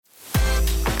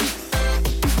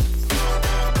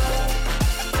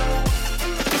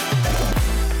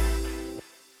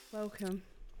welcome.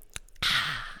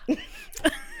 This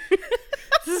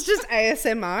is just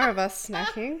ASMR of us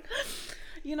snacking.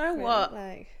 You know what?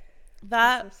 Like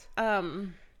that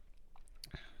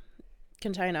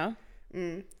container.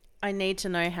 I need to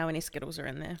know how many Skittles are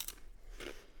in there.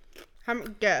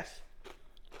 Guess.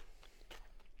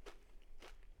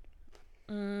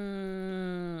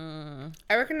 I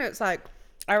reckon it's like...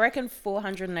 I reckon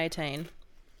 418.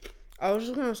 I was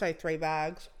just going to say 3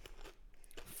 bags.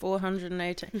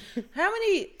 418. How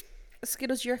many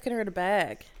Skittles do you reckon are in a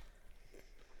bag?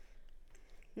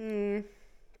 I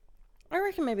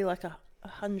reckon maybe like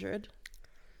 100.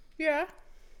 Yeah.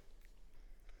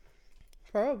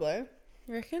 Probably.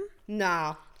 You reckon?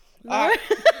 Nah. No?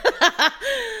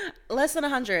 Less than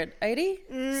 100. 80?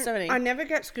 70? I never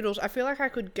get Skittles. I feel like I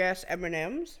could guess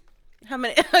M&M's. How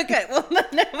many? Okay, well, how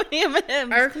many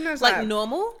M&M's? I reckon there's like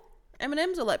normal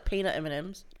M&M's or like peanut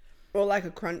M&M's? Or like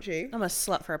a crunchy. I'm a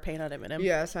slut for a peanut M&M.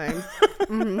 Yeah, same.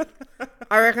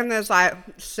 I reckon there's like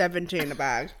 70 in a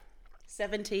bag.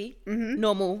 70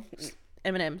 normal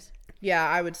M&M's. Yeah,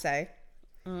 I would say.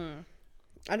 I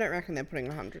don't reckon they're putting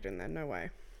 100 in there. No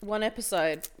way. One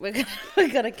episode, we're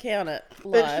gonna count it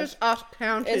live. It's just us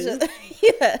counting.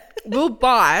 Yeah. We'll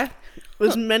buy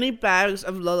as many bags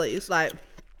of lollies, like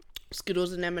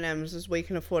Skittles and M&M's, as we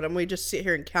can afford, and we just sit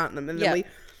here and count them, and then we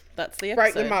that's the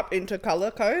break them up into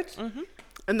colour codes,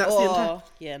 and that's the entire.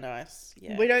 Yeah, nice.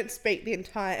 Yeah. We don't speak the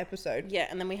entire episode. Yeah,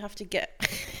 and then we have to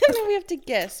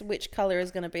guess which colour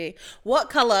is going to be. What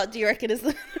colour do you reckon is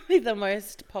going to be the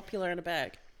most popular in a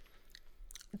bag?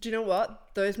 Do you know what?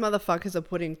 Those motherfuckers are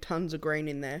putting tons of green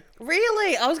in there.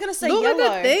 Really? I was going to say Look yellow.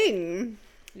 at the thing.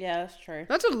 Yeah, that's true.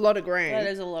 That's a lot of green. That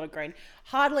is a lot of green.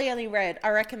 Hardly any red. I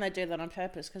reckon they do that on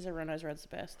purpose because everyone knows red's the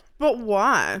best. But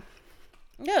why?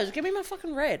 Yeah, just give me my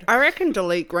fucking red. I reckon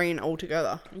delete green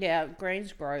altogether. Yeah,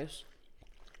 green's gross.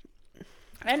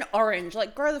 And orange.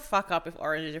 Like, grow the fuck up if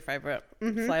orange is your favourite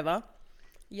flavour.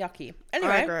 Yucky.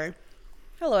 Anyway. I agree.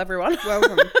 Hello, everyone.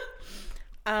 Welcome.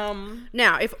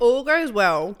 Now, if all goes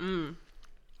well,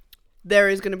 there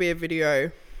is going to be a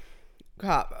video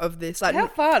cut of this. Like, how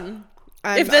fun.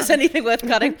 If there's anything worth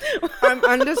cutting. I'm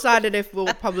undecided if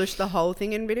we'll publish the whole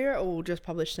thing in video or we'll just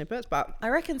publish snippets, but... I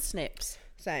reckon snips.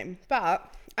 Same.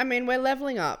 But, I mean, we're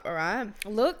leveling up, all right?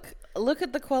 Look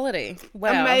at the quality.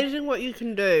 Wow. Amazing what you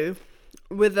can do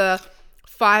with a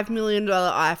 $5 million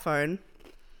iPhone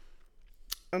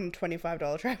and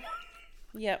 $25 tripod.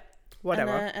 Yep.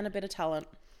 Whatever. And a bit of talent.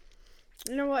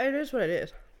 You know what? It is what it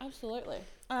is. Absolutely.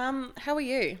 How are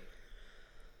you?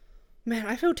 Man,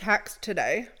 I feel taxed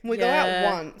today. We go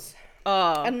out once.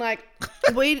 Oh. And like,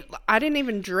 I didn't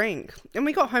even drink. And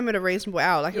we got home at a reasonable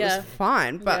hour. Like, it was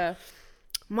fine. But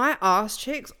my ass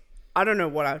cheeks, I don't know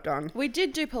what I've done. We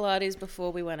did do Pilates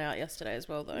before we went out yesterday as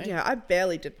well, though. Yeah, I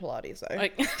barely did Pilates, though.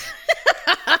 Like...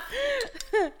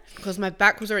 Because my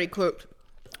back was already cooked.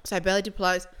 So I barely did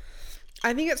Pilates.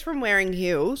 I think it's from wearing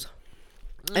heels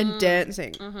and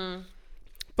dancing.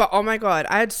 But oh my God,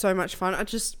 I had so much fun. I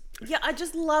just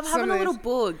love having a little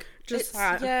boog.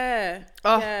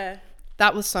 Yeah.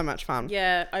 That was so much fun.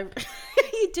 Yeah.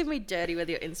 You did me dirty with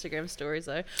your Instagram stories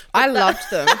though. I loved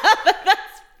them.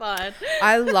 That's fun.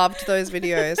 I loved those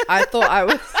videos. I thought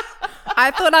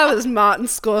I was Martin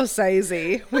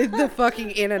Scorsese with the fucking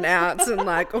in and outs and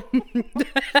like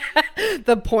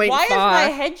the point. Why does my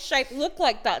head shape look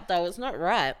like that though? It's not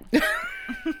right.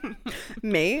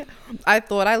 Me? I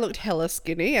thought I looked hella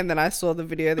skinny and then I saw the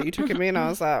video that you took of me and I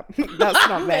was like, that's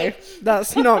not me.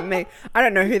 That's not me. I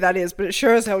don't know who that is, but it's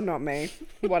sure as hell not me.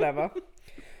 Whatever.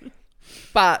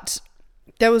 But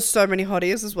there was so many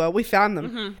hotties as well. We found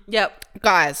them. Yep.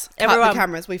 Guys, Everyone. cut the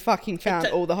cameras. We fucking found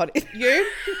all the hotties. You?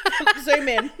 Zoom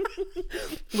in.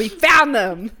 We found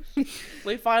them.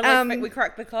 We finally we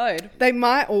cracked the code. They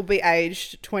might all be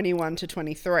aged 21 to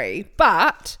 23,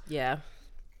 but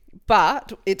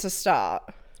it's a start.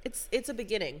 It's a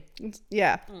beginning.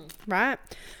 Right?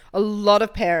 A lot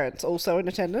of parents also in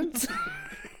attendance.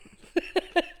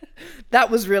 That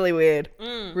was really weird.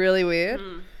 Really weird.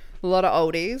 A lot of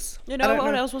oldies. You know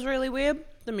what else was really weird?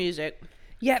 The music.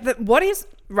 Yeah,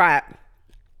 right.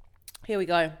 Here we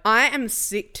go. I am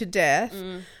sick to death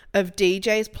of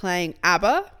DJs playing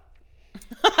ABBA.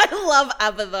 I love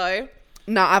ABBA though.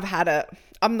 No, I've had it.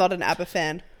 I'm not an ABBA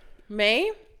fan.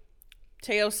 Me?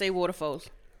 TLC Waterfalls.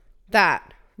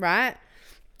 That, right?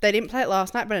 They didn't play it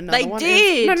last night, but another one.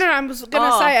 They did. No, I was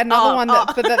going to say another one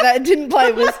that didn't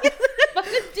play was... But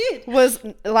it did. Was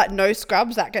like No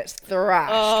Scrubs that gets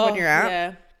thrashed when you're out.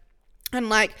 Yeah. And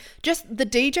like just the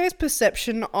DJ's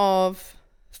perception of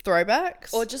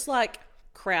throwbacks. Or just like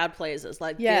crowd pleasers.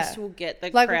 Like, Yeah. this will get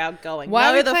the Like, crowd going. why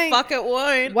are No, we the playing- fuck it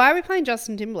won't. Why are we playing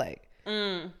Justin Timberlake?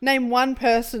 Name one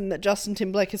person that Justin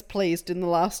Timberlake has pleased in the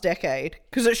last decade.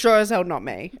 Because it sure as hell not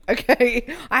me. Okay?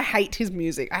 I hate his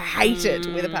music. I hate it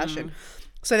with a passion.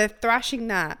 So they're thrashing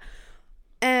that.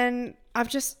 And and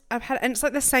it's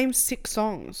like the same 6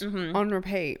 songs on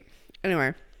repeat.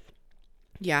 Anyway.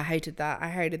 Yeah, I hated that. I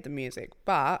hated the music.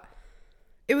 But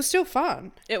it was still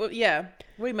fun. Yeah,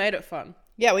 we made it fun.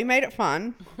 Yeah, we made it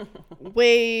fun.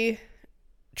 We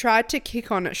tried to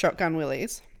kick on at Shotgun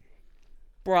Willie's.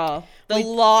 Bruh. The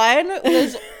line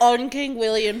was on King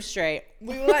William Street.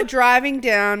 We were like driving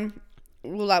down.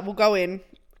 We'll go in.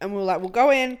 And we'll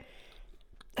go in,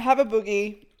 have a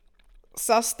boogie,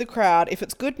 suss the crowd. If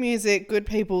it's good music, good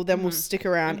people, then we'll stick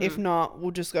around. If not, we'll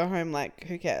just go home like,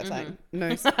 who cares? Like,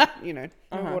 no, no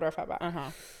water off our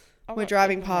back. We're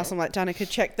driving past. I'm like, Danica,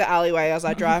 check the alleyway as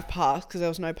I drive past because there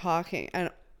was no parking.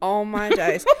 And oh my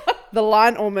days, the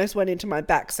line almost went into my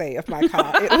back seat of my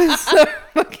car. It was so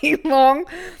fucking long.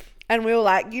 And we were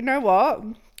like, you know what?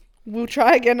 We'll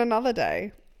try again another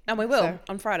day. And we will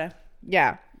on Friday.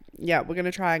 Yeah. Yeah, we're going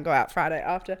to try and go out Friday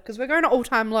after because we're going to All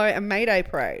Time Low and Mayday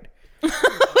Parade.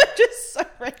 Just so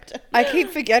random. I keep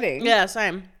forgetting. Yeah,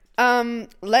 same.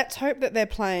 Let's hope that they're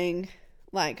playing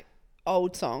like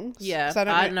old songs. Yeah, 'cause I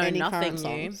don't know any nothing current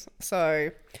new. songs. So,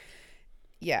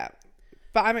 yeah.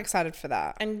 But I'm excited for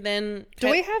that. And then... Do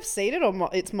we have seated or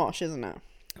it's mosh, isn't it?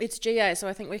 It's GA, so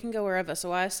I think we can go wherever.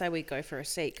 So I say we go for a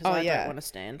seat because I don't want to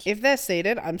stand. If they're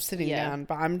seated, I'm sitting down.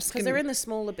 But I'm just because they're in the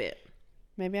smaller bit.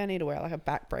 Maybe I need to wear like a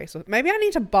back brace. Or maybe I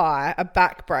need to buy a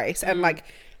back brace and like,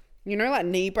 you know, like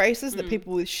knee braces that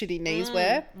people with shitty knees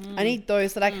wear. I need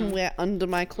those that I can wear under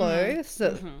my clothes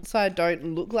so I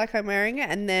don't look like I'm wearing it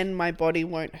and then my body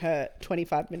won't hurt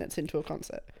 25 minutes into a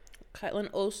concert. Caitlin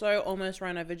also almost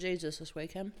ran over Jesus this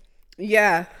weekend.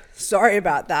 Yeah. Sorry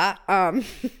about that.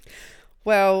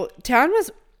 Well, town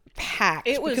was packed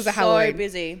It was because of so Halloween.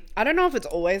 busy. I don't know if it's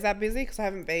always that busy because I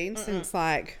haven't been since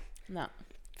like No.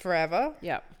 forever.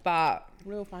 Yeah. But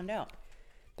We'll find out.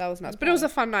 that was nice. But it was a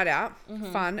fun night out.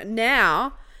 Fun.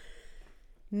 Now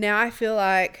I feel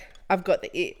like I've got the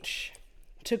itch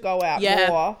to go out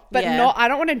more. But not I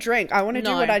don't want to drink. I want to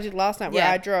do what I did last night where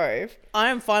I drove. I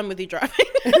am fine with you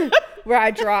driving. Where I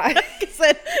drive.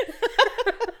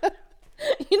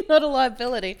 You're not a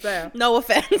liability. Fair. No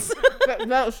offense. But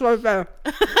that's so bad.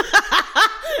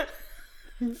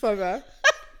 So bad.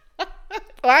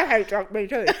 I hate drunk me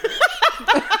too.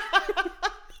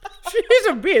 She's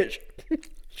a bitch.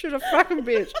 She's a fucking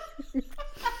bitch.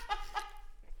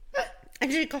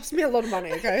 And she cost me a lot of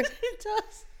money, okay? It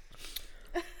does.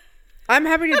 I'm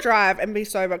happy to drive and be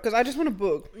sober because I just want to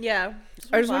boog. Yeah.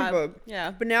 I just want to boog.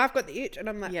 Yeah. But now I've got the itch and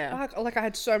I'm like, fuck, like I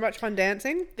had so much fun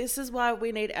dancing. This is why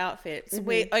we need outfits.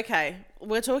 We're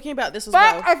talking about this as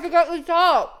Fuck, well. I forgot the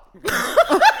top.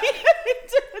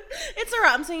 It's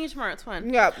alright, I'm seeing you tomorrow, it's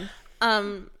fine. Yeah.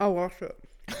 I'll wash it.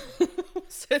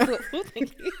 So thoughtful,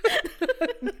 thank you.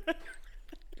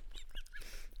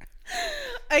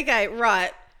 Okay,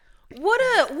 right. What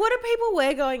do people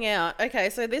wear going out? Okay,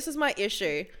 so this is my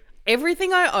issue.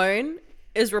 Everything I own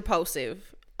is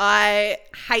repulsive. I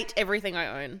hate everything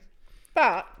I own.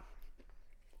 But,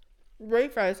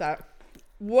 rephrase that.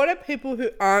 What are people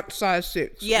who aren't size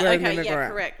 6 Yeah, wearing okay, when they go yeah,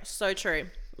 out? correct. So true.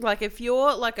 Like if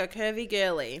you're like a curvy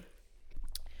girly,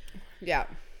 Yeah.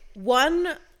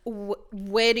 one,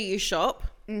 where do you shop?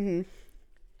 Mm-hmm.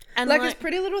 And Like, is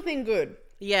Pretty Little Thing good?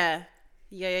 Yeah.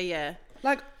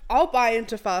 Like, I'll buy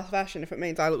into fast fashion if it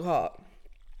means I look hot.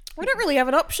 We don't really have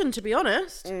an option, to be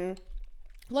honest.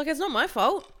 Like, it's not my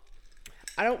fault.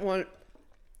 I don't want...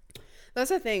 That's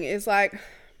the thing, is like...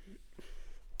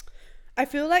 I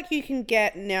feel like you can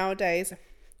get nowadays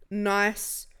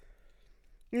nice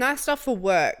stuff for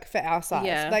work for our size.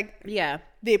 Yeah. Like, Yeah.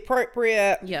 the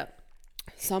appropriate, Yeah.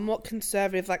 somewhat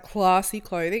conservative, like classy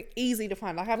clothing. Easy to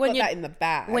find. Like, I've got that in the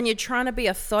bag. When you're trying to be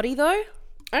a thotty, though.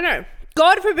 I know.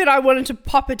 God forbid I wanted to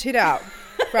pop a tit out,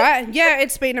 right? Yeah,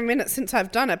 it's been a minute since I've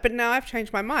done it, but now I've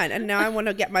changed my mind and now I want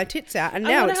to get my tits out and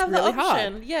now it's really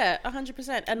hard. Yeah,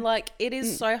 100%. And like, it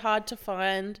is so hard to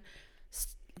find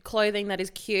clothing that is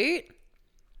cute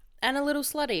and a little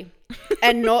slutty.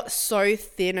 And not so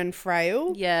thin and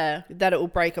frail Yeah. that it will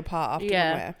break apart after one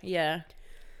wear. Yeah.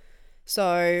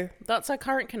 So That's our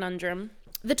current conundrum.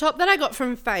 the top that I got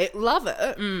from Fate, love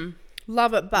it.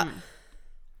 Love it, but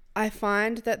I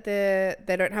find that they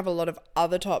don't have a lot of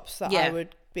other tops that I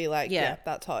would be like, yeah,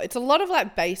 that's hot. It's a lot of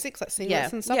like basics, like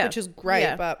singlets and stuff, which is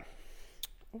great, but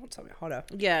I want something hotter.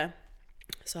 Yeah.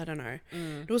 So I don't know.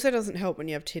 It also doesn't help when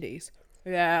you have titties.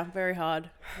 Yeah, very hard.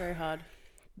 Very hard.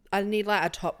 I need like a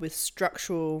top with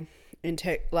structural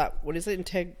what is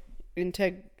it?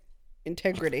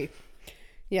 Integrity.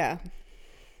 Yeah.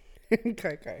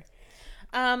 Coco.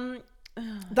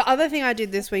 The other thing I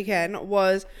did this weekend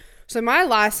was, so my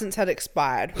license had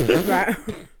expired, right?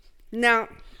 Now,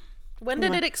 when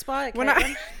did it expire, when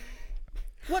Caitlin?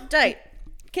 What date?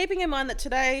 Keeping in mind that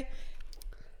today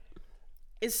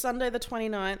is Sunday the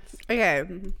 29th. Okay.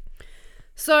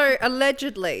 So,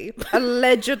 allegedly. And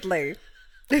Allegedly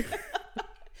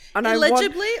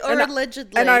or and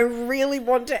allegedly? And I really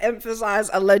want to emphasize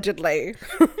allegedly.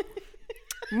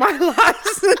 My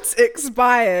license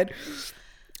expired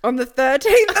on the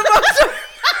 13th of October.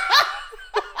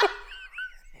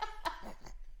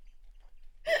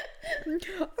 On the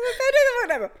 13th of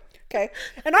October. Okay.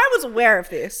 And I was aware of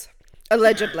this.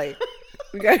 Allegedly.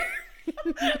 Okay.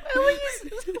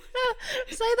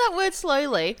 Say that word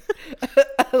slowly.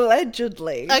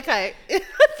 Allegedly. Okay. I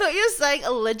thought you were saying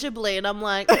illegibly, and I'm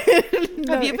like,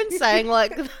 No. have you been saying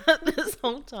like that this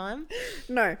whole time?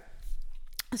 No.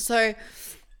 So,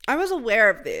 I was aware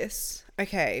of this,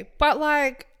 okay, but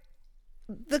like,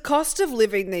 the cost of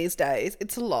living these days,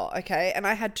 it's a lot, okay, and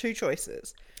I had two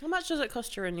choices. How much does it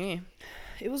cost to renew?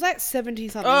 It was like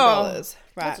 $70-something, right?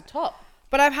 That's a top.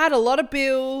 But I've had a lot of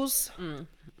bills.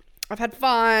 I've had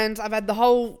fines. I've had the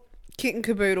whole kit and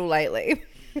caboodle lately.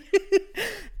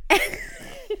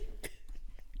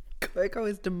 Coco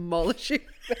is demolishing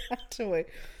that toy.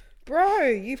 Bro,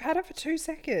 you've had it for 2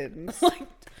 seconds.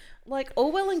 Like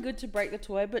all well and good to break the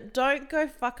toy, but don't go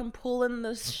fucking pulling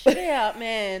the shit out,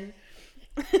 man.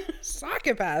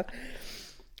 Psychopath.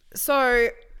 So,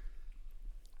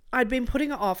 I'd been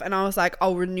putting it off and I was like,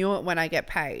 I'll renew it when I get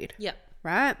paid. Yeah.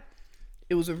 Right?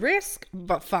 It was a risk,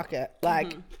 but fuck it.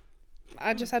 Like,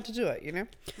 I just had to do it, you know?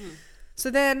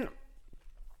 So then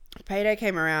payday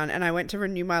came around and I went to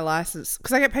renew my license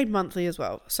because I get paid monthly as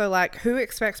well. So, like, who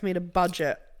expects me to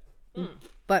budget?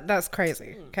 Like, that's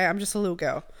crazy. Okay, I'm just a little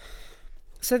girl.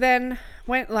 So then,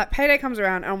 when payday comes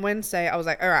around on Wednesday, I was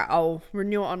like, all right, I'll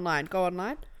renew it online. Go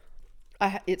online.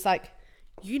 It's like,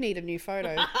 you need a new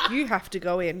photo. You have to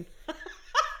go in.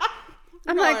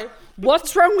 I'm like,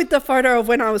 what's wrong with the photo of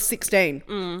when I was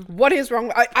 16? What is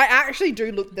wrong? I actually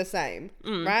do look the same,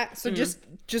 right? So just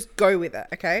go with it,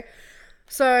 okay?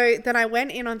 So then I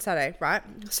went in on Saturday, right?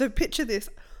 So picture this.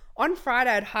 On Friday,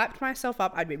 I'd hyped myself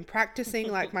up. I'd been practicing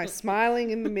like my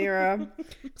smiling in the mirror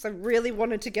because I really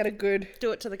wanted to get a good...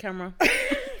 Do it to the camera.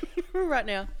 Right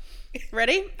now.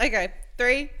 Ready? Okay.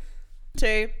 3,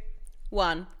 2,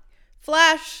 1.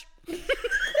 Flash.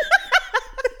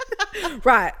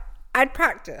 Right. I'd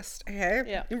practiced, okay?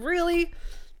 Yeah. Really,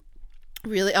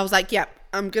 I was like, yeah,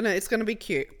 it's going to be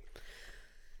cute.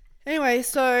 Anyway,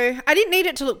 so I didn't need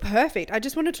it to look perfect. I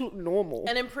just wanted to look normal.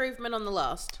 An improvement on the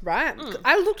last. Right?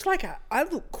 I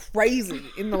look crazy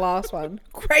in the last one.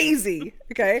 Crazy.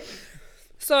 Okay.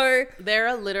 So There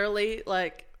are literally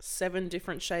like 7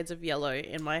 different shades of yellow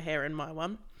in my hair in my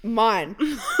one. mine.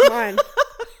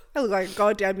 I look like a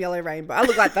goddamn yellow rainbow. I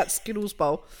look like that Skittles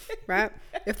bowl, right?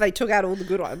 If they took out all the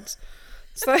good ones.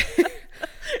 So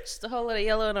Just a whole lot of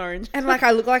yellow and orange. and like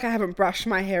I look like I haven't brushed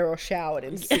my hair or showered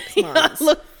in 6 months. I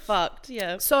look fucked,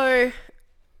 yeah. So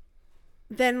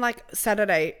then like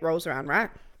Saturday rolls around, right?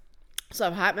 So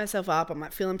I've hyped myself up. I'm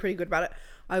like feeling pretty good about it.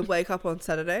 I wake up on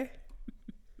Saturday.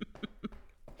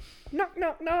 Knock,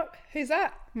 knock, knock. Who's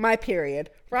that? My period,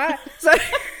 right? So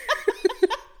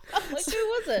Like, who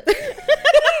was it?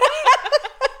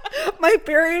 my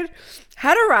period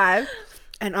had arrived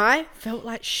and I felt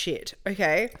like shit,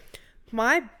 okay?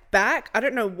 My back, I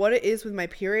don't know what it is with my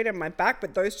period and my back,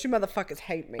 but those two motherfuckers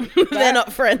hate me. They're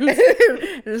not friends.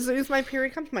 And as soon as my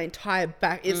period comes, my entire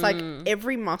back, it's like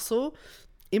every muscle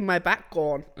in my back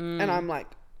gone. And I'm like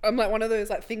one of those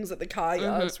like things at the car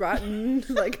yards, right?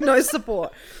 Like no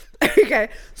support. Okay,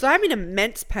 so I'm in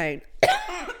immense pain.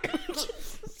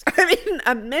 I'm in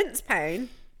immense pain.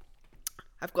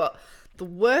 I've got the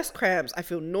worst cramps. I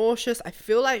feel nauseous. I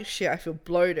feel like shit. I feel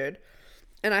bloated.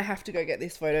 And I have to go get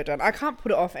this photo done. I can't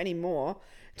put it off anymore.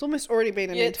 It's almost already been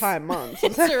an entire month.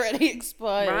 It's already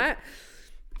expired. Right?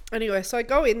 Anyway, so I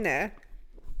go in there.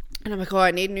 And I'm like, oh,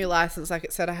 I need a new license. Like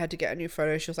it said I had to get a new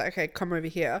photo. She was like, okay, come over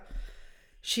here.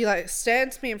 She like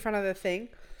stands me in front of the thing.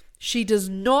 She does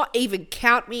not even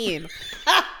count me in.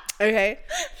 Okay?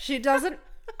 She doesn't.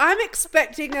 I'm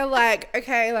expecting her like,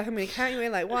 okay, like I'm going to count you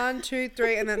in like 1, 2,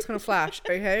 3, and then it's going to flash.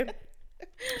 Okay?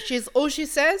 All she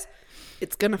says,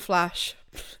 it's going to flash.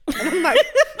 And I'm like,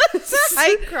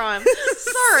 Hate crime.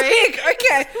 Sorry. sick.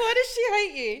 Okay. Why does she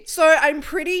hate you? So I'm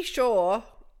pretty sure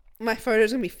my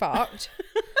photo's going to be fucked.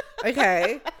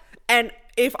 Okay? And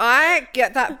if I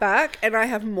get that back and I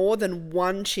have more than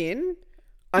one chin,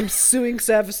 I'm suing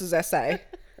Services SA.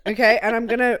 Okay? And I'm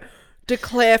going to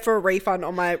declare for a refund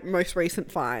on my most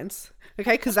recent fines.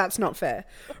 Okay? Because that's not fair.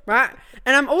 Right?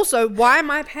 And I'm also, why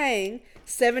am I paying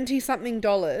 $70-something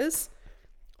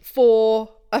for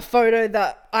a photo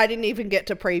that I didn't even get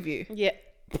to preview? Yeah.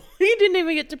 You didn't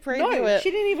even get to preview it.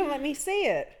 She didn't even let me see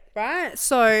it. Right?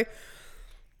 So,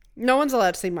 no one's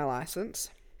allowed to see my license.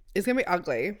 It's going to be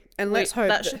ugly. And let's hope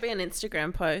that should be an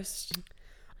Instagram post.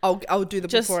 I'll do the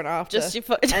before and after.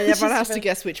 And everyone has to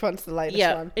guess which one's the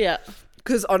latest one. Yeah.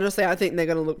 Because honestly, I think they're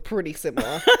going to look pretty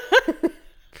similar.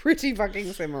 Pretty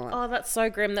fucking similar. Oh, that's so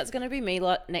grim. That's going to be me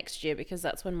next year because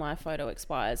that's when my photo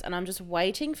expires. And I'm just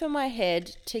waiting for my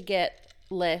head to get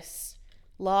less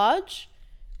large.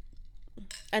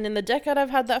 And in the decade I've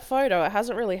had that photo, it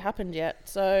hasn't really happened yet.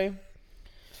 So...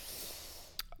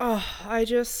 Oh, I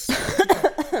just...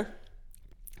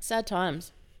 Sad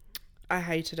times. I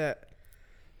hated it.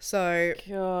 So...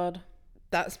 God.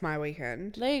 That's my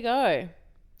weekend. There you go.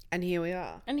 And here we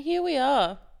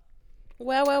are.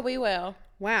 Wow.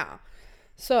 Wow.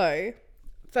 So,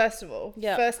 first of all,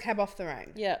 Yeah. first cab off the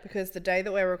rank. Yeah. Because the day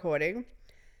that we're recording,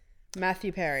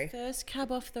 Matthew Perry. First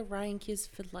cab off the rank is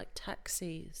for like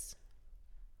taxis.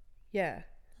 Yeah.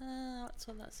 That's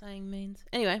what that saying means.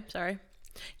 Anyway, sorry.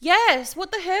 Yes,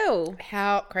 what the hell?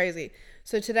 How crazy.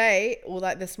 So today, or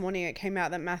like this morning, it came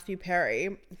out that Matthew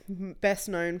Perry, best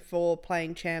known for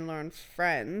playing Chandler on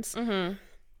Friends,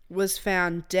 was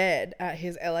found dead at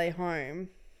his LA home.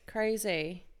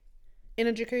 Crazy. In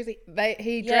a jacuzzi.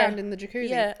 He drowned in the jacuzzi.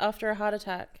 Yeah, after a heart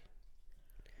attack.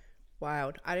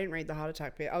 Wild. I didn't read the heart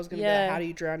attack bit. I was going to be Yeah. like, how do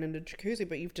you drown in a jacuzzi?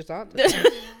 But you've just answered.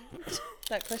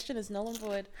 That question is null and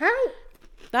void. How?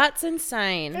 That's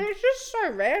insane. It's just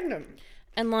so random.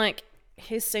 And like,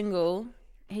 he's single.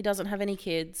 He doesn't have any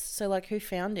kids. So like, who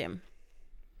found him?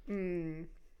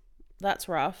 That's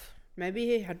rough. Maybe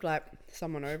he had like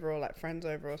someone over or like friends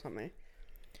over or something.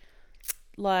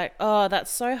 Like, oh, that's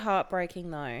so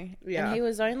heartbreaking though. Yeah. And he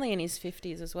was only in his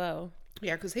 50s as well.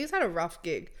 Yeah, because he's had a rough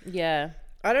gig. Yeah.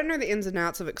 I don't know the ins and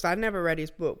outs of it because I never read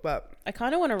his book, but... I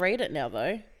kind of want to read it now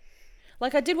though.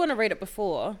 Like, I did want to read it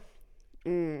before.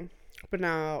 But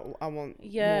now I want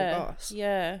more goss.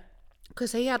 Yeah.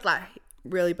 Because he had like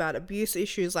really bad abuse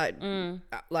issues, like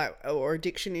or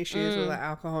addiction issues with like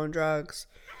alcohol and drugs.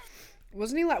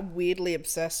 Wasn't he like weirdly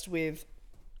obsessed with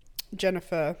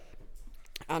Jennifer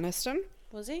Aniston?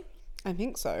 Was he? I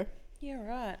think so. Yeah,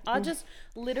 right. I just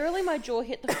literally my jaw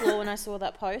hit the floor when I saw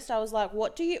that post. I was like,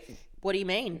 what do you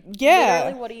mean? Yeah.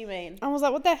 Literally, what do you mean? I was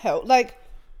like, what the hell? Like,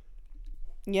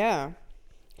 yeah.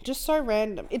 Just so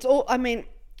random. It's all, I mean,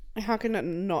 how can it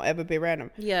not ever be random?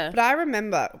 Yeah. But I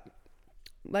remember,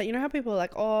 like, you know how people are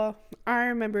like, oh, I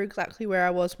remember exactly where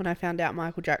I was when I found out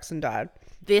Michael Jackson died.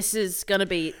 This is going to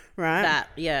be right? that,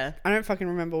 yeah. I don't fucking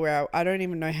remember where I don't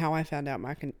even know how I found out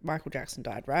Michael Jackson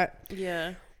died, right?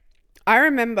 Yeah. I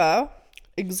remember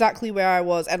exactly where I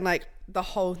was and, like, the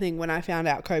whole thing when I found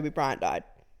out Kobe Bryant died.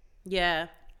 Yeah.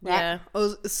 Right? Yeah. I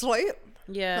was asleep.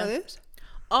 Yeah. Like this.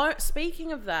 Oh,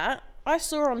 speaking of that, I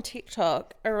saw on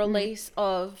TikTok a release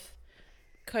of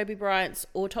Kobe Bryant's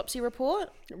autopsy report.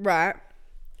 Right.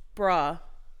 Bruh.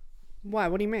 Why?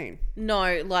 What do you mean?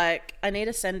 No, like, I need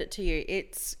to send it to you.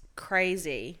 It's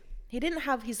crazy. He didn't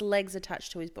have his legs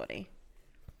attached to his body.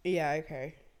 Yeah,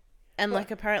 okay. And, like,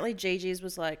 apparently Gigi's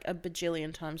was, like, a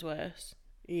bajillion times worse.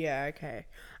 Yeah, okay.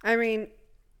 I mean,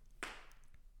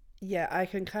 yeah, I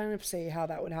can kind of see how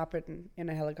that would happen in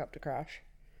a helicopter crash.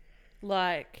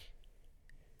 Like...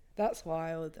 That's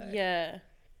wild, though. Yeah.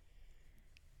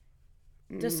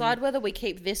 Decide whether we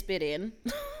keep this bit in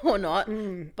or not.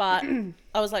 But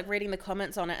I was like reading the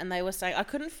comments on it and they were saying, I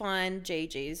couldn't find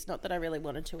Gigi's, not that I really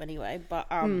wanted to anyway, but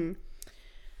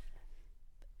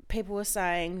people were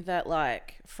saying that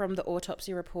like from the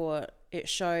autopsy report, it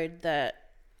showed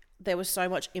that there was so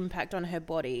much impact on her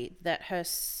body that her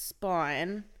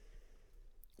spine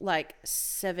like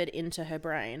severed into her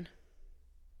brain.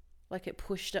 Like it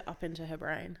pushed it up into her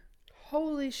brain.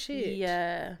 Holy shit.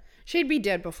 Yeah. She'd be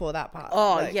dead before that part.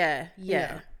 Oh, like,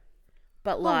 yeah.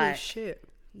 But like... Holy shit.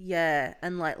 Yeah.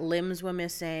 And like limbs were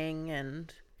missing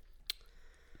and...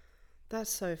 That's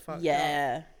so fucked up.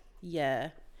 Yeah.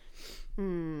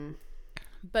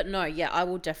 But no, yeah, I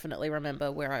will definitely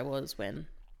remember where I was when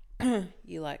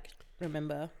you like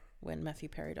remember when Matthew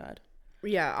Perry died.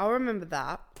 Yeah, I'll remember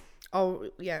that. Oh,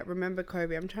 yeah, remember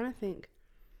Kobe. I'm trying to think.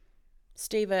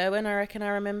 Steve Irwin, I reckon I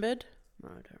remembered. No,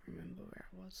 I don't remember where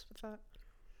I was with that.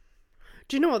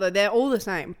 Do you know what, though? They're all the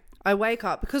same. I wake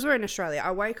up, because we're in Australia,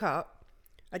 I wake up,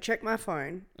 I check my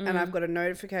phone, and I've got a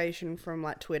notification from,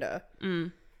 like, Twitter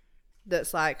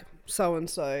that's like,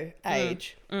 so-and-so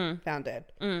age found dead.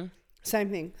 Same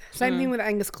thing. Same thing with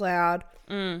Angus Cloud.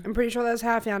 I'm pretty sure that's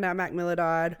how I found out Mac Miller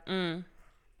died.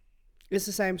 It's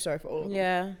the same story for all of them.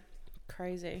 Yeah.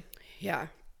 Crazy. Yeah.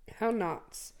 How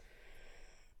nuts.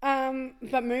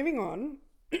 But moving on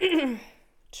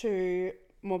to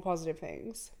more positive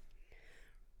things.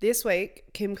 This week,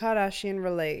 Kim Kardashian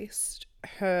released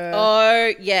her...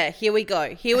 Oh, yeah. Here we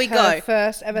go. her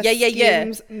first ever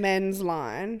Skims men's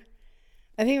line.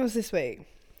 I think it was this week.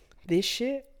 This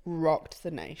shit rocked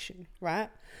the nation, right?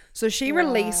 So she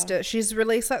released it. She's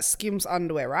released that Skims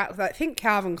underwear, right? I think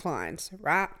Calvin Klein's,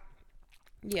 right?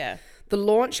 Yeah. The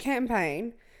launch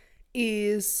campaign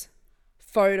is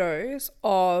photos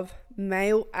of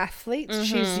male athletes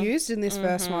she's used in this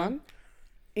first one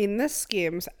in the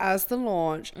Skims as the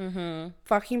launch.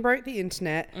 Fucking broke the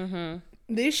internet.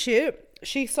 This shit,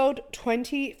 she sold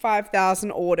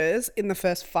 25,000 orders in the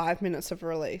first 5 minutes of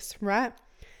release, right?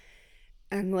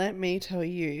 And let me tell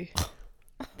you,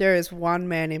 there is one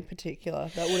man in particular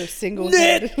that would have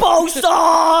single-handed... Nick Bosa!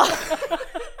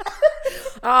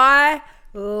 I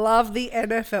love the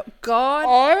NFL.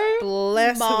 God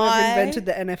bless whoever invented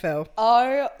the NFL.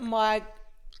 Oh my...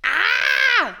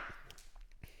 Ah!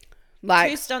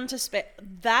 Like, Too stunned to spit.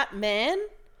 That man...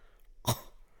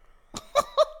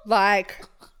 like,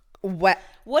 what?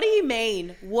 What do you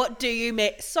mean? What do you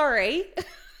mean? Sorry.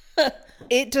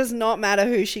 It does not matter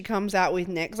who she comes out with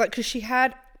next. Like, because she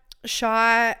had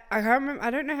Shy... I can't remember...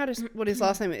 I don't know what his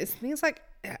last name is. I think it's like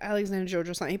Alexander George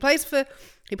or something. He plays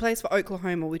for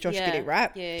Oklahoma with Josh Giddey,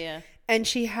 right? Yeah. And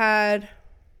she had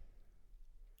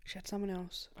someone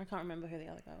else. I can't remember who the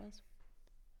other guy was.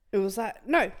 It was like,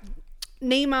 no,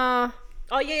 Neymar.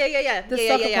 Oh, yeah. The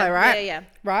soccer player, right? Yeah.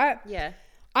 Right? Yeah.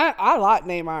 I like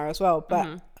Neymar as well,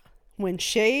 but when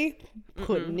she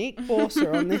put Nick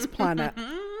Bosa on this planet,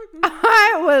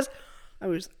 I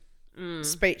was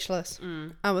speechless.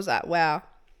 I was like, wow,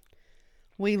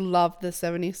 we love the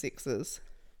 76ers.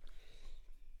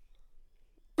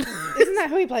 Isn't that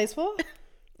who he plays for?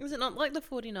 Is it not like the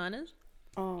 49ers?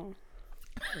 Oh.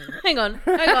 Hang on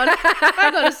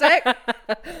a sec.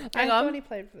 I thought he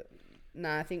played for... No,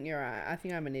 I think you're right. I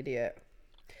think I'm an idiot.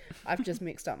 I've just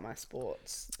mixed up my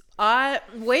sports.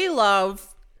 We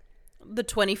love the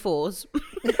 24s.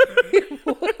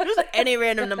 Just any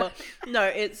random number. No,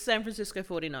 it's San Francisco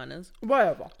 49ers.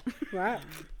 Whatever. Right?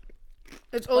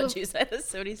 It's all... What'd you say? The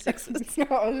 76ers.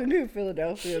 I was in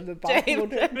Philadelphia, the basketball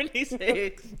Team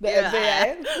 76. the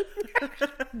NBA.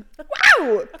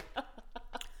 Wow!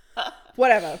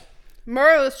 Whatever.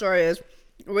 Moral of the story is,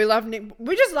 we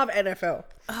just love NFL.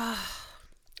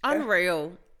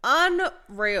 Unreal.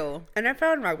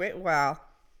 NFL and rugby, wow.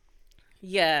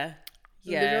 Yeah.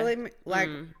 Literally, like,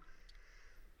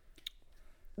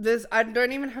 I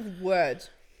don't even have words,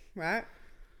 right?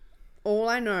 All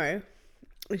I know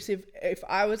is if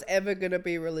I was ever going to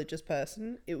be a religious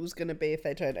person, it was going to be if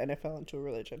they turned NFL into a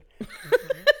religion.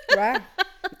 Right?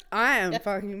 I am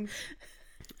fucking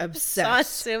obsessed. Signed,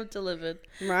 sealed, delivered.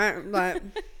 Right? Like,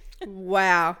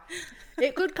 wow.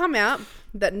 It could come out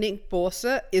that Nick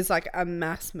Bosa is like a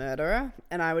mass murderer,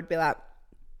 and I would be like,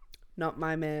 not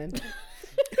my man.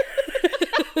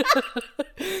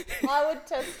 I would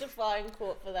testify in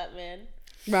court for that man.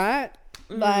 Right?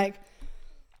 Like,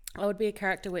 I would be a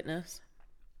character witness.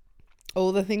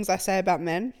 all the things I say about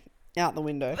men, out the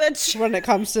window. That's when it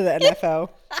comes to the NFL.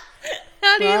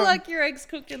 How do you like your eggs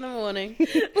cooked in the morning?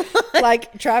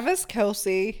 Like Travis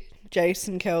Kelce,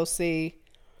 Jason Kelce,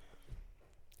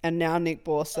 and now Nick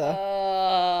Bosa.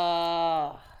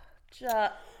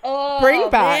 Bring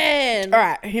back. Man. All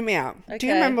right, hear me out. Okay. Do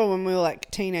you remember when we were like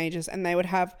teenagers and they would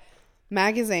have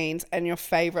magazines and your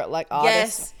favorite like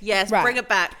artists? Yes. Right. Bring it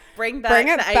back. Bring Bring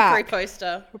back it the back. A3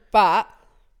 poster. But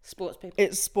Sports people.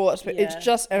 it's sports, but it's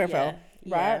just NFL,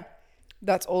 Yeah. right?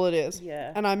 That's all it is.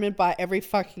 Yeah. And I'm going to buy every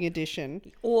fucking edition.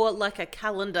 Or like a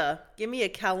calendar. Give me a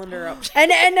calendar option. An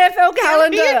NFL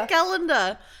calendar. Give me a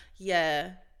calendar.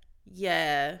 Yeah.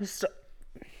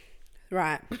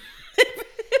 Right.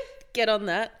 Get on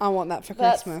that. I want that for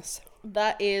Christmas.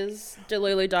 That is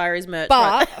Delulu Diaries merch.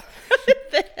 But,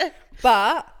 right.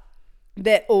 but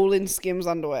they're all in Skims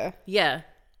underwear. Yeah.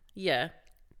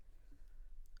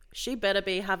 She better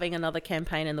be having another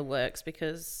campaign in the works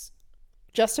because...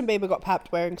 Justin Bieber got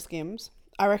papped wearing Skims.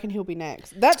 I reckon he'll be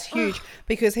next. That's huge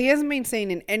because he hasn't been seen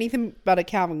in anything but a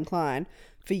Calvin Klein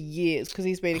for years because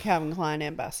he's been a Calvin Klein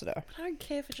ambassador. I don't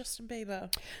care for Justin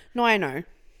Bieber. No, I know.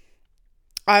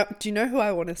 Do you know who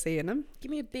I want to see in him? Give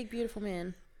me a big, beautiful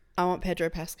man. I want Pedro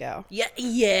Pascal.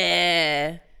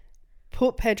 Yeah.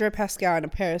 Put Pedro Pascal in a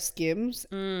pair of Skims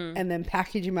and then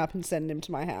package him up and send him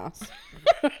to my house.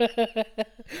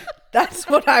 That's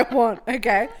what I want,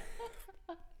 okay?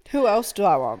 Who else do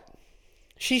I want?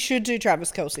 She should do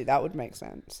Travis Kelce. That would make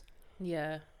sense.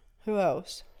 Yeah. Who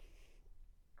else?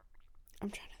 I'm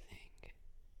trying to think.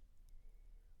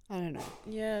 I don't know.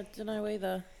 Yeah, don't know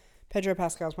either. Pedro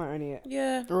Pascal's my only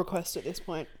request at this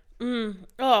point.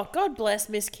 Oh, God bless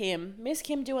Miss Kim. Miss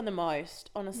Kim doing the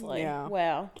most, honestly. Yeah.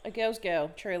 Wow. A girl's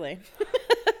girl, truly.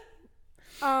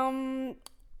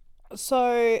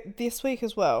 So this week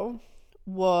as well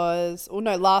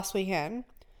last weekend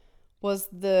was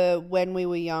the When We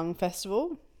Were Young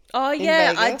festival. Oh,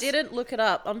 yeah. I Vegas. didn't look it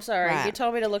up. I'm sorry. Right. You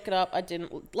told me to look it up. I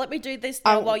didn't. Let me do this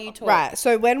now while you talk. Right.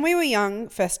 So When We Were Young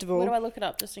festival. Where do I look it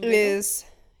up? Just in Google? Is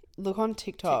look on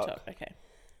TikTok. Okay.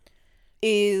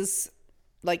 Is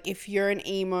like if you're an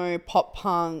emo pop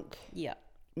punk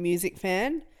music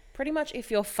fan. Pretty much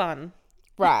if you're fun.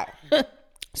 Right.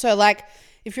 So like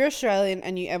if you're Australian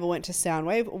and you ever went to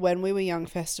Soundwave, When We Were Young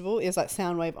festival is like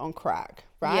Soundwave on crack,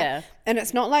 right? Yeah. And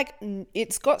it's not like,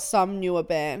 it's got some newer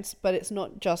bands, but it's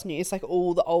not just new. It's like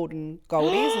all the old and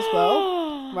goldies as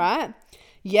well, right?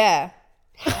 Yeah.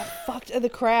 How fucked are the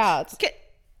crowds?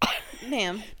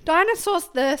 Ma'am. Dinosaur's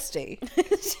thirsty.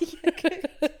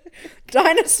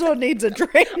 Dinosaur needs a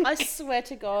drink. I swear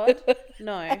to God.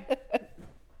 No.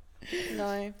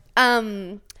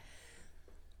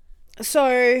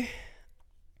 So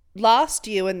last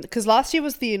year, because last year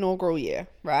was the inaugural year,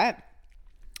 right?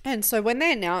 And so when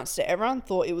they announced it, everyone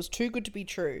thought it was too good to be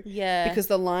true. Yeah. Because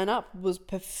the lineup was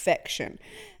perfection.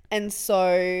 And so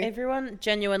everyone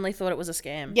genuinely thought it was a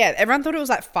scam. Yeah, everyone thought it was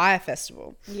like Fire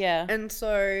Festival. Yeah. And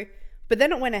so, but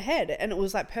then it went ahead and it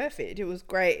was like perfect. It was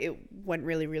great. It went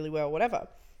really, really well, whatever.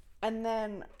 And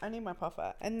then, I need my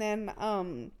puffer. And then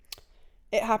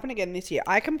it happened again this year.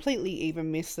 I completely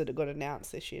even missed that it got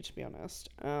announced this year, to be honest.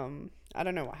 I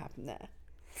don't know what happened there.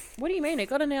 What do you mean? It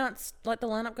got announced, like the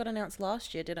lineup got announced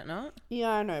last year, did it not? Yeah,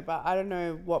 I know, but I don't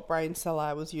know what brain cell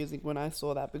I was using when I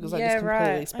saw that because I just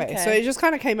completely spaced. Okay. So it just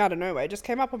kind of came out of nowhere. It just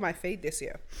came up on my feed this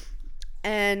year.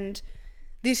 And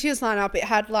this year's lineup, it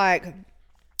had like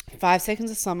 5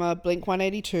 Seconds of Summer,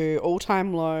 Blink-182, All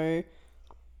Time Low.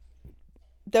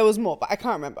 There was more, but I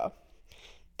can't remember.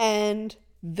 And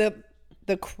the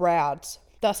crowds,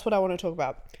 that's what I want to talk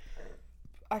about.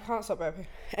 I can't stop burping.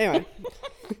 Anyway,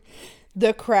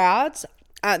 the crowds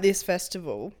at this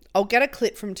festival, I'll get a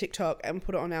clip from TikTok and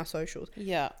put it on our socials.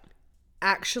 Yeah.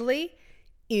 Actually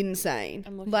insane.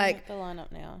 I'm looking at the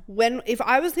lineup now. If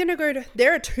I was going to go to,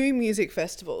 there are 2 music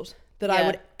festivals that I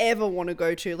would ever want to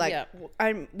go to. Like,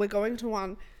 we're going to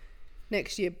one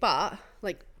next year, but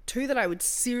like 2 that I would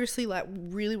seriously like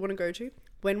really want to go to.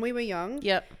 When We Were Young.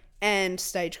 Yep. And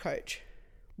Stagecoach,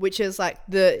 which is like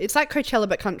it's like Coachella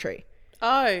but country.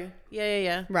 Oh,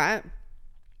 yeah. Right.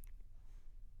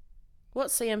 What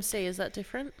CMC? Is that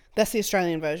different? That's the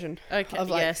Australian version. Okay.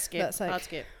 Of like, skip. That's like, I'd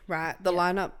skip. Right. The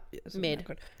lineup is mid.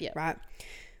 Yeah. Right.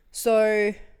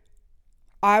 So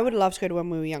I would love to go to When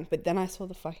We Were Young, but then I saw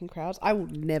the fucking crowds. I will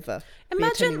never.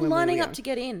 Imagine lining up to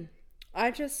get in.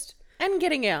 And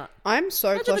getting out. I'm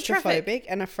so claustrophobic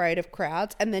and afraid of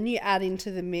crowds. And then you add into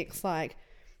the mix like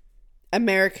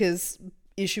America's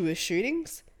issue with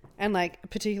shootings and like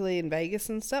particularly in Vegas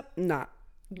and stuff. Nah.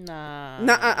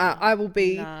 I'll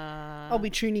be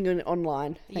tuning in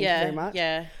online. Thank you very much.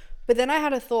 Yeah. But then I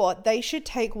had a thought, they should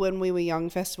take When We Were Young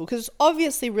festival because it's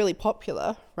obviously really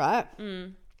popular, right?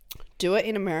 Do it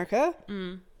in America.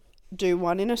 Do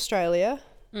one in Australia.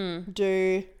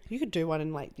 You could do one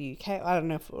in like the UK. I don't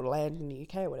know if it will land in the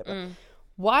UK or whatever.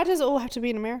 Why does it all have to be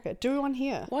in America? Do one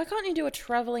here. Why can't you do a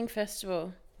traveling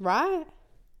festival? Right?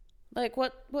 Like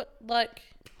what like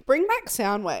bring back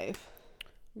Soundwave.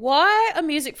 Why a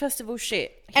music festival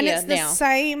shit here and it's the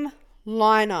same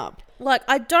lineup. Like,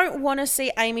 I don't want to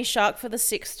see Amy Shark for the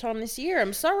 6th time this year.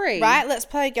 I'm sorry. Right, let's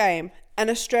play a game. An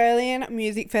Australian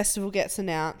music festival gets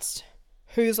announced.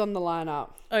 Who's on the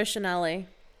lineup? Ocean Alley.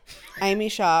 Amy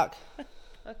Shark.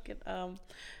 Fucking,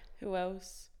 who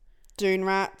else? Dune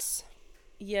Rats.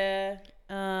 Yeah.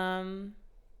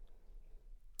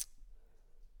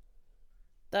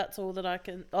 That's all that I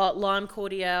can. Oh, Lime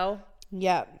Cordiale.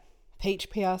 Yep. Peach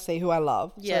PRC, who I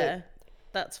love. Yeah, so,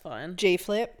 that's fine. G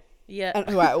Flip. Yeah. And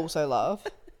who I also love.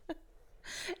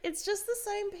 It's just the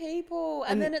same people.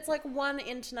 And then it's like one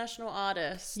international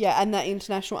artist. Yeah, and that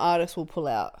international artist will pull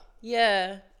out.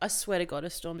 Yeah. I swear to God,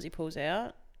 if Stormzy pulls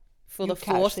out for You'll the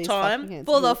 4th time.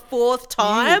 For the 4th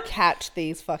time. You will catch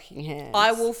these fucking hands.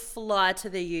 I will fly to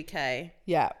the UK.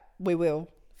 Yeah, we will.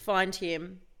 Find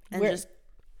him and just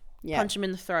punch him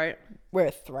in the throat. We're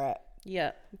a threat.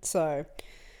 Yeah. So,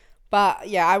 but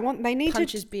yeah, they need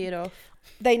punch his beard off.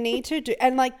 They need to do,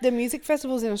 and like the music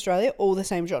festivals in Australia, all the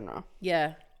same genre.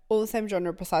 Yeah. All the same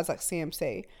genre besides like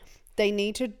CMC. They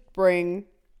need to bring...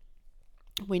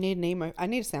 We need an emo. I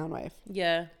need a sound wave.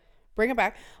 Yeah. Bring it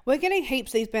back. We're getting heaps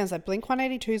of these bands. Like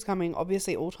Blink-182 is coming.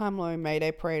 Obviously, All Time Low,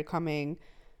 Mayday Parade coming.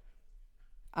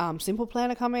 Simple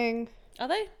Plan are coming. Are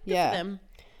they? Good Yeah. for them.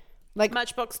 Like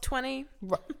Matchbox 20.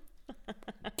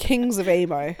 kings of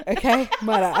emo. Okay?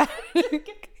 Might I?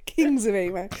 Kings of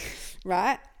emo.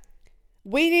 Right?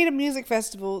 We need a music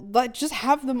festival. Like, just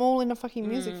have them all in a fucking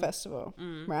music festival.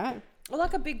 Right? Or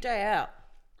like a big day out.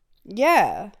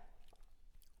 Yeah.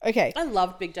 Okay. I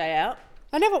loved Big Day Out.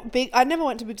 I never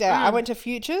went to Big Day Out. I went to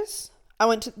Futures. I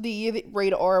went to the year that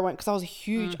Rita Ora went because I was a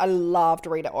huge... I loved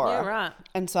Rita Ora. Yeah, right.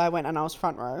 And so I went and I was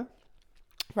front row.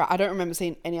 Right. I don't remember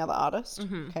seeing any other artist.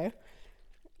 Okay.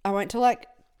 I went to like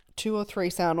 2 or 3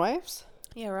 sound waves.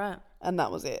 Yeah, right. And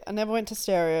that was it. I never went to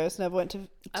stereos. Never went to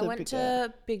I went Big to Day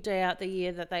Out. Big Day Out the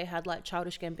year that they had like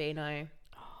Childish Gambino,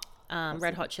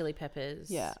 Red Hot Chili Peppers.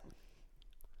 Yeah.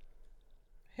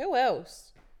 Who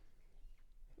else?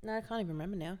 No, I can't even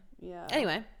remember now. Yeah.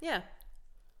 Anyway, yeah.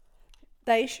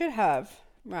 They should have,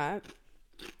 right?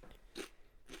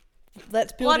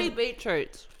 Let's build Bloody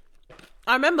beetroots.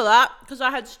 I remember that because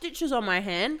I had stitches on my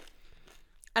hand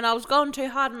and I was going too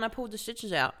hard and I pulled the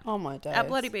stitches out. Oh my days. At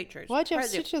Bloody Beetroots. Why'd you have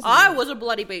Crazy. stitches in I your- was a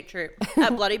bloody beetroot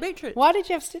at Bloody Beetroots. Why did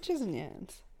you have stitches in your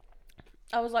hands?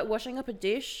 I was like washing up a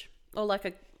dish or like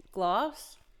a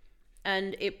glass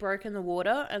and it broke in the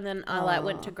water and then I like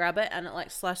went to grab it and it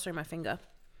like sliced through my finger.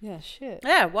 Yeah, shit.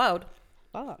 Yeah, wild.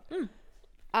 Fuck.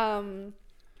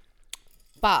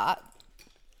 But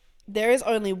there is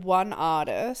only one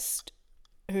artist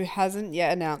who hasn't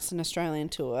yet announced an Australian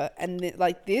tour, and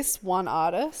like this one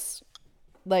artist,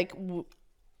 like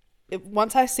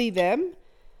once I see them,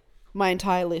 my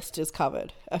entire list is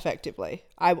covered effectively.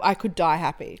 I could die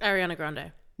happy. Ariana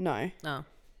Grande. No, No.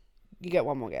 you get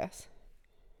one more guess.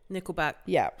 Nickelback.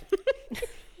 Yeah.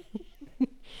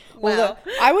 Wow. Although,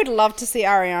 I would love to see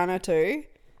Ariana too,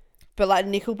 but like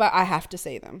Nickelback, I have to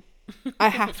see them. I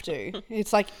have to.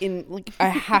 It's like I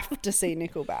have to see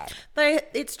Nickelback.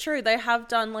 It's true. They have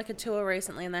done like a tour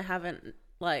recently and they haven't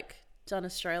like done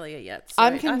Australia yet. So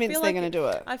I'm I convinced feel they're like going to do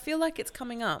it. I feel like it's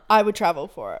coming up. I would travel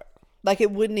for it. Like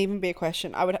it wouldn't even be a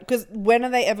question. I would, because when are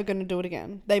they ever going to do it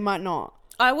again? They might not.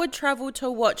 I would travel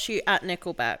to watch you at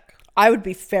Nickelback. I would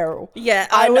be feral. Yeah,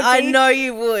 would I be know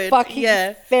you would.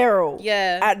 Fucking feral.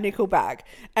 Yeah. At Nickelback.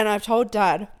 And I've told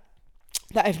Dad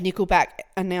that if Nickelback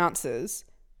announces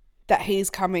that he's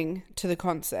coming to the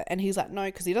concert, and he's like, no,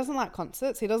 because he doesn't like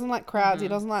concerts, he doesn't like crowds, he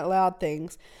doesn't like loud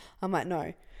things. I'm like,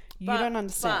 no, you don't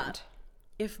understand. But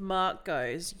if Mark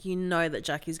goes, you know that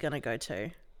Jackie's going to go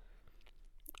too.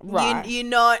 Right. You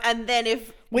know, and then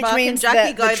if Which Mark and means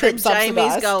Jackie that the go, then trip's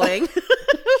Jamie's subsidised. going.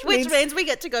 Which means we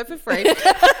get to go for free.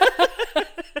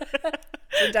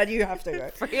 So Dad, you have to go.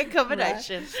 Free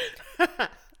accommodation.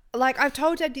 Like I've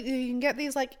told Dad, you can get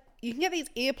these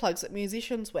earplugs that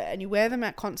musicians wear, and you wear them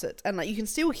at concerts, and like you can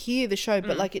still hear the show,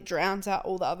 but like it drowns out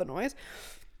all the other noise.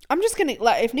 I'm just gonna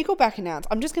like if Nickelback announce,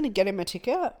 I'm just gonna get him a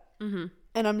ticket, and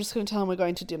I'm just gonna tell him we're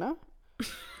going to dinner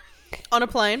On a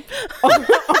plane.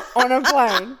 on a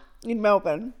plane in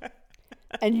Melbourne,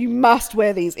 and you must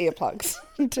wear these earplugs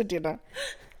to dinner.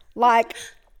 Like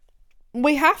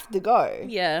we have to go.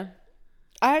 Yeah.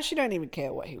 I actually don't even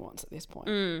care what he wants at this point.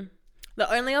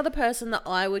 The only other person that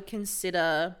I would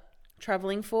consider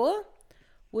traveling for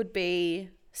would be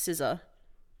SZA.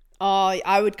 Oh,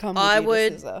 I would come with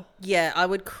you for SZA. Yeah, I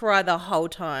would cry the whole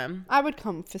time. I would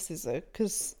come for SZA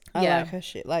because I Yeah. like her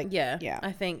shit. Like, Yeah.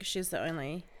 I think she's the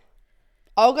only...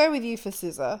 I'll go with you for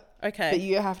SZA. Okay. But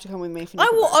you have to come with me for I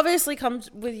will Nickelback. obviously come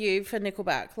with you for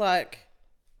Nickelback. Like,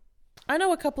 I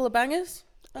know a couple of bangers.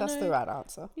 That's the right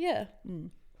answer. Yeah. God,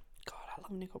 I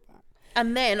love Nickelback.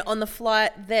 And then on the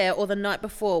flight there or the night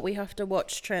before, we have to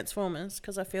watch Transformers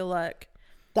because I feel like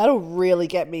That'll really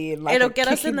get me in. Like, it'll a get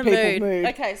us in the kicking mood. people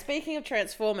Okay, speaking of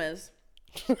Transformers,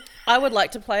 I would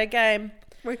like to play a game.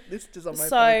 Wait, this is on my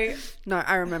phone. So No,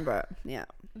 I remember it. Yeah.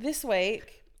 this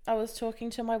week, I was talking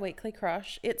to my weekly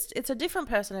crush. It's a different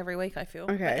person every week, I feel.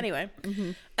 Okay. But anyway,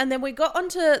 and then we got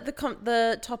onto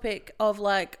the topic of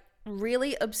like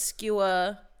really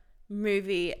obscure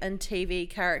movie and TV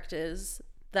characters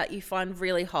that you find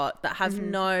really hot that have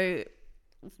no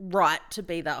right to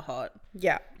be that hot,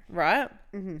 Yeah. right?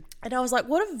 And I was like,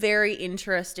 what a very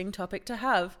interesting topic to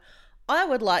have. I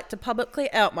would like to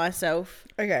publicly out myself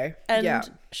Okay. and yeah.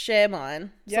 share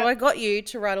mine. Yep. So I got you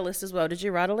to write a list as well. Did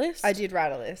you write a list? I did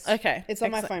write a list. Okay, It's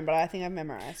on my excellent. phone, but I think I've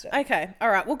memorized it. Okay, all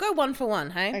right. We'll go one for one,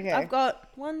 hey? Okay. I've got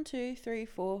 1, 2, 3,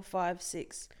 4, 5,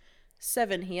 6,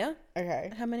 7 here.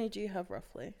 Okay. How many do you have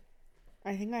roughly?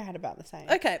 I think I had about the same.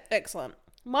 Okay, excellent.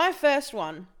 My first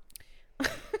one.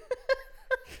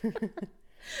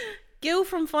 Gil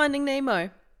from Finding Nemo.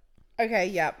 Okay,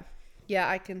 yep. Yeah,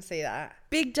 I can see that.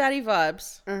 Big daddy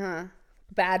vibes. Uh-huh.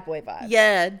 Bad boy vibes.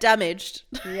 Yeah, damaged.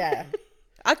 Yeah.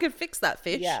 I could fix that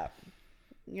fish. Yeah.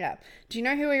 Yeah. Do you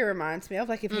know who he reminds me of?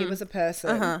 Like if he was a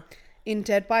person in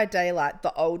Dead by Daylight,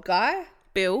 the old guy.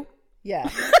 Bill. Yeah.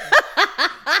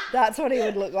 That's what he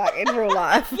would look like in real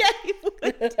life. Yeah, he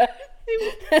would.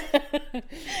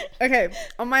 Okay,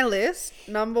 on my list,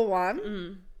 number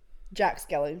 1, Jack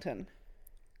Skellington.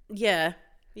 Yeah.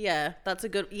 Yeah, that's a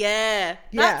good... Yeah,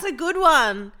 that's a good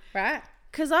one. Right?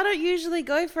 Because I don't usually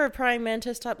go for a praying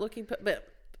mantis type looking... But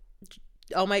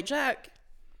I'll make Jack.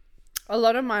 A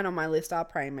lot of mine on my list are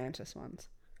praying mantis ones.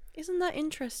 Isn't that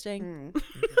interesting?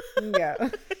 Yeah. Do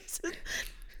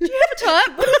you have a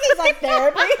type? This is like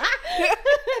therapy.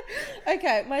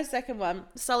 Okay, my second one.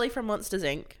 Sully from Monsters,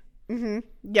 Inc.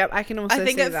 Yep, I can also see I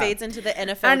think it that. feeds into the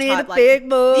NFL I need type. a Like, big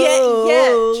boy.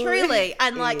 yeah, truly.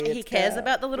 And like, he It's cares got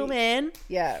about the little man.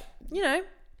 Yeah. You know,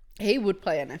 He would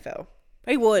play NFL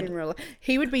he in would. real life.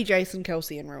 He would be Jason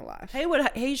Kelsey in real life. He would.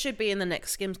 He should be in the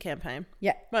next Skims campaign.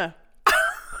 Yeah. Well,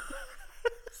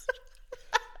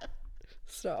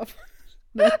 Stop.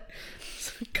 No.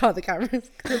 Cut the cameras.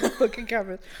 Cut the fucking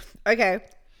cameras. Okay.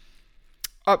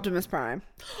 Optimus Prime.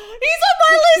 he's on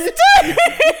my list too.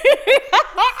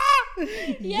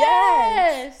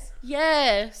 Yes.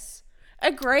 Yes.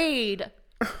 Agreed.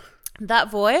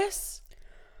 That voice.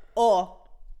 Oh.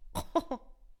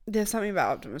 There's something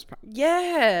about Optimus Prime.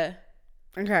 Yeah.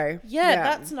 Okay. Yeah,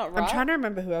 that's not right. I'm trying to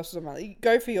remember who else was on my list.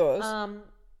 Go for yours.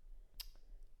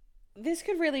 This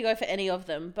could really go for any of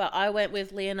them, but I went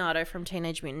with Leonardo from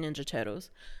Teenage Mutant Ninja Turtles.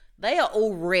 They are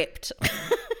all ripped.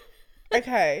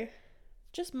 Okay.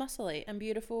 Just muscly and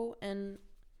beautiful and...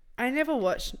 I never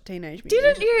watched Teenage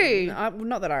Mutant. Didn't you?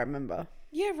 Not that I remember.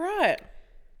 Yeah, right.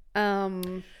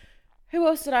 Um, Who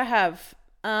else did I have?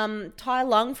 Tai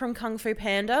Lung from Kung Fu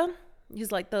Panda.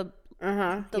 He's like the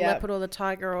leopard or the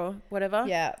tiger or whatever.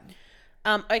 Yeah.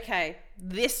 Okay,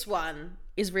 this one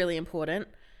is really important.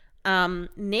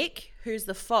 Nick, who's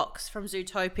the fox from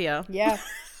Zootopia. Yeah.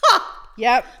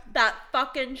 Yep. That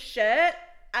fucking shirt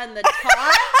and the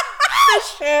tie. The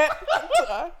shirt.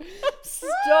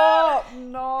 Stop.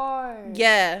 No.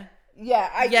 Yeah. Yeah.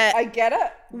 I get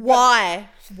it. Why?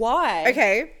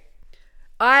 Okay.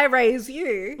 I raise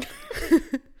you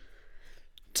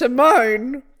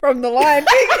Timon from The Lion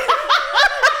King.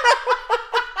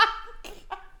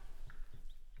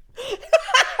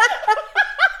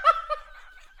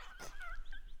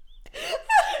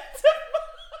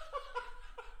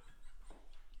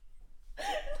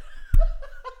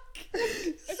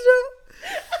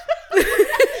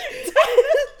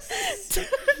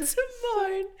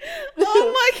 Timon.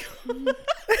 Oh my god.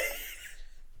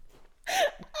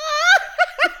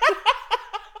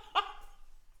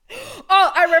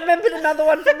 Oh, I remembered another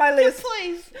one from my list.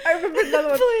 Please. I remembered another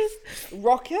one. Please.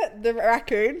 Rocket, the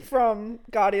raccoon from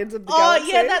Guardians of the Oh,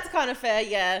 Galaxy. yeah, that's kind of fair.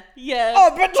 Yeah. Yeah. Oh,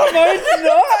 but Timon's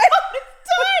not.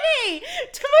 Tiny.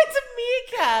 Timon's a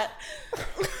meerkat.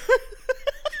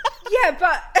 Yeah,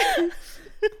 but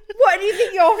what, do you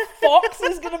think your fox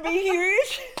is going to be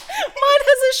huge? Mine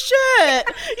has a shirt.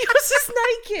 Yours is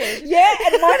naked. Yeah,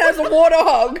 and mine has a water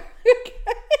hog.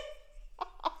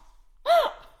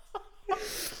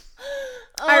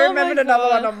 I remembered another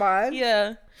one on mine.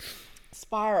 Yeah.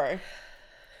 Spyro.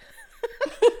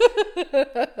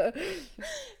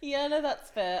 Yeah, no,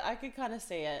 that's fair. I could kind of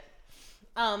see it.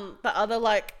 The other,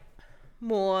 like,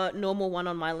 more normal one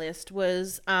on my list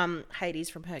was Hades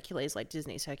from Hercules, like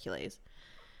Disney's Hercules.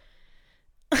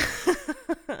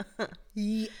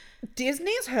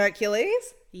 Disney's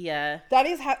Hercules? Yeah. That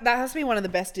has to be one of the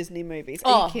best Disney movies.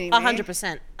 Are you kidding me?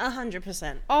 100%.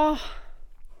 100%. Oh.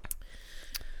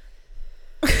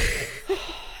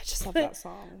 I just love that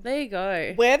song. There you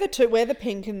go. We're the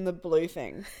pink and the blue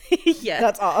thing. Yeah.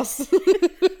 That's us.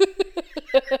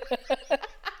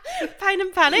 Pain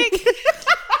and Panic.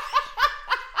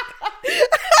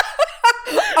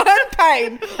 I'm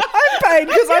pain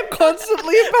because I'm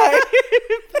constantly in pain.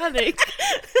 Panic.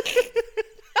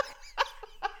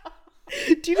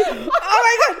 Do you know?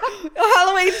 Oh my god,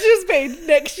 Halloween's just been.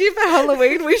 Next year for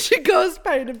Halloween, we should go as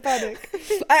Pain and Panic.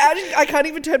 I can't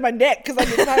even turn my neck because I'm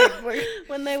in pain. Like,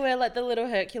 When they wear like the little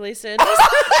Hercules sandals.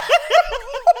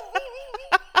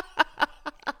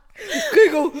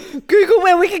 Google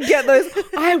where we can get those.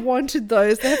 I wanted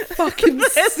those. They're fucking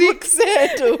sick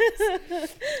sandals.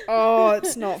 Oh,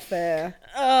 it's not fair.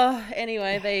 Oh,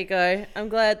 anyway, there you go. I'm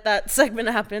glad that segment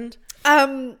happened.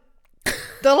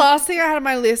 The last thing I had on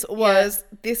my list was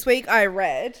this week I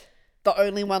read The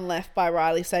Only One Left by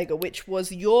Riley Sager, which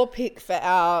was your pick for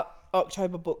our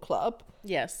October book club.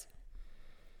 Yes.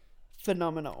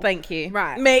 phenomenal. Thank you.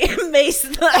 Right. Me, like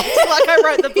I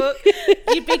wrote the book.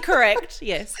 You'd be correct.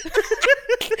 Yes.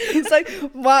 It's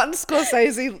like Martin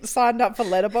Scorsese signed up for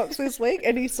Letterboxd this week,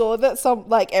 and he saw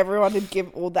that everyone had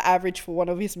given, or the average for one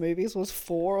of his movies was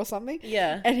 4 or something.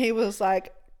 Yeah. And he was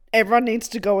like, everyone needs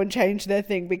to go and change their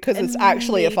thing because it's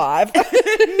actually a 5.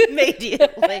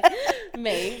 Immediately.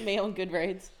 Me on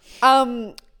Goodreads.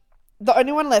 The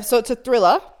only one left, so it's a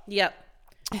thriller. Yep.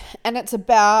 And it's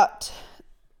about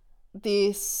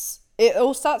this. It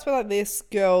all starts with like this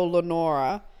girl,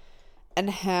 Lenora, and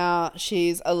how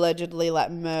she's allegedly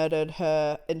like murdered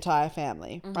her entire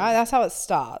family. Right? That's how it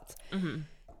starts.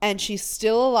 And she's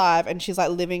still alive, and she's like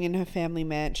living in her family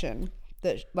mansion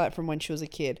that like from when she was a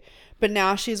kid. But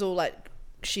now she's all like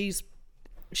she's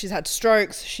had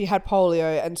strokes, she had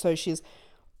polio, and so she's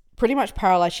pretty much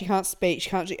paralyzed. She can't speak, she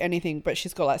can't do anything, but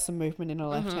she's got like some movement in her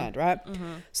left hand, right?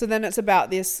 So then it's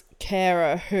about this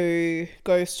carer who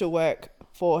goes to work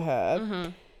for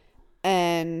her,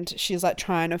 and she's like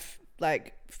trying to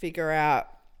figure out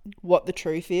what the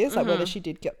truth is, like whether she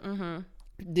did get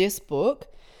this book.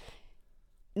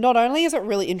 Not only is it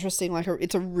really interesting, like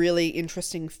it's a really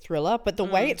interesting thriller, but the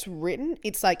way it's written,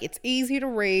 it's like it's easy to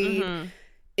read,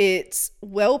 it's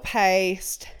well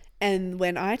paced. And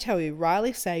when I tell you,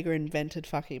 Riley Sager invented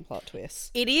fucking plot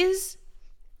twists. It is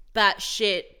that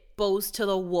shit balls to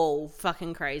the wall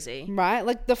fucking crazy. Right?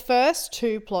 Like the first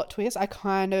 2 plot twists, I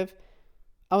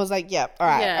was like, yep, all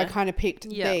right. I kind of picked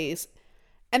these.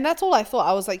 And that's all I thought.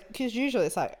 I was like, because usually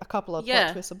it's like a couple of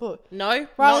plot twists a book. No,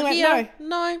 Riley not went, here.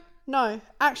 No. No,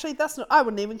 actually, that's not. I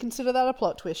wouldn't even consider that a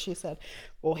plot twist. She said,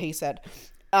 or he said,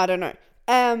 I don't know.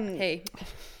 Hey,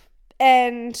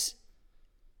 and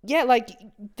yeah, like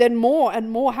then more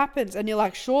and more happens, and you're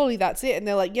like, surely that's it. And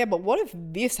they're like, yeah, but what if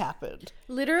this happened?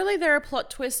 literally, there are plot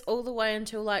twists all the way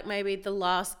until like maybe the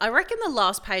last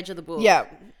page of the book. Yeah,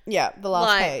 the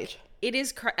last page. It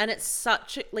is, and it's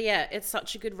such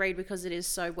a good read because it is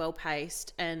so well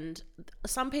paced. And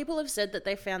some people have said that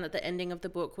they found that the ending of the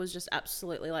book was just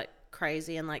absolutely like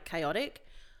crazy and like chaotic.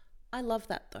 I love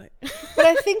that though. But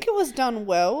I think it was done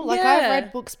well. Like I've Yeah.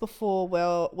 read books before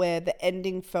where the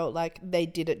ending felt like they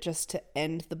did it just to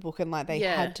end the book, and like they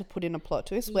had to put in a plot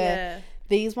twist, where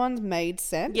these ones made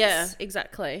sense. Yeah,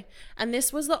 exactly. And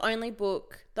this was the only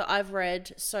book that I've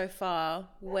read so far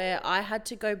where I had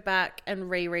to go back and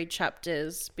reread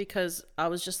chapters because I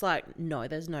was just like, no,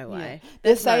 there's no way. The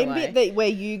There's no same way. bit where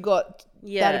you got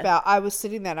Yeah. that about, I was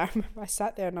sitting there and I remember I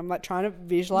sat there and I'm like trying to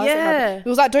visualize Yeah. it. It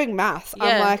was like doing math. Yeah.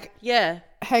 I'm like, yeah.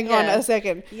 hang on a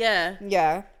second. Yeah.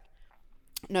 Yeah.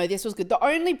 No, this was good. The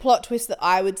only plot twist that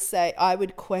I would say I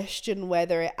would question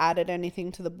whether it added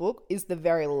anything to the book is the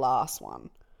very last one.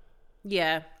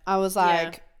 Yeah. I was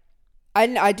like,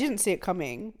 I didn't see it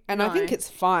coming, and I No. think it's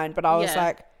fine, but I was Yeah.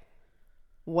 like,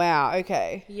 wow,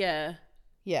 okay. Yeah.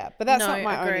 Yeah, but that's No, not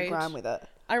my only agreed. gripe with it.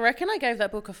 I reckon I gave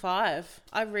that book a 5.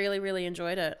 I really, really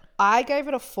enjoyed it. I gave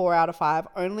it a 4 out of 5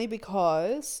 only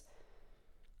because,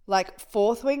 like,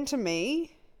 Fourth Wing to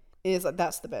me is like,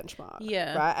 that's the benchmark.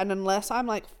 Yeah. Right? And unless I'm,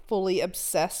 like, fully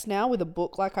obsessed now with a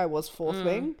book like I was Fourth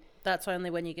Wing, That's only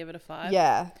when you give it a 5.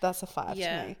 yeah, that's a 5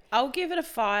 to me. I'll give it a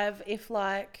 5 if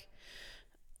like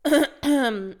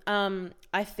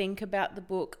I think about the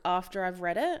book after I've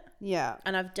read it, Yeah.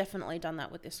 and I've definitely done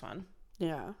that with this one.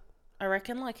 Yeah. I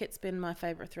reckon like it's been my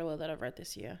favorite thriller that I've read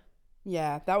this year.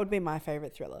 Yeah, that would be my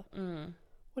favourite thriller.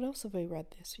 What else have we read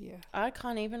this year? I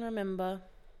can't even remember.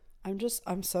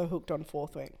 I'm so hooked on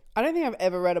Fourth Wing. I don't think I've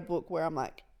ever read a book where I'm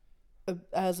like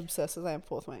as obsessed as I am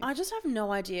Fourth Wing. I just have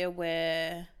no idea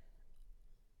where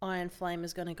Iron Flame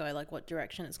is going to go, like what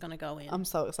direction it's going to go in. I'm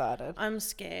so excited. I'm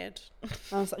scared.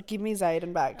 I was like, give me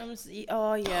Zayden back.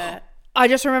 Oh yeah. I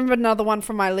just remembered another one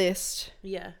from my list.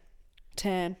 Yeah.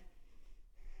 Tan.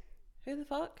 Who the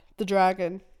fuck? The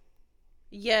Dragon.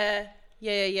 Yeah.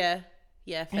 Yeah,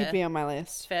 He'd fair. be on my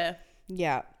list. Fair.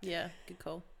 Yeah. Yeah, good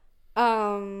call.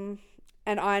 And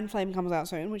Iron Flame comes out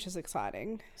soon, which is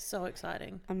exciting. So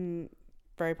exciting. I'm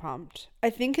very pumped.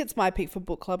 I think it's my pick for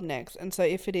book club next, and so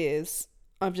if it is,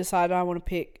 I've decided I want to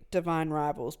pick Divine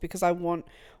Rivals because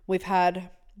we've had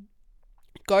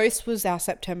Ghost was our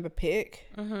September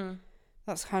pick.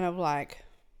 That's kind of like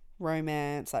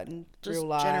romance, like Just real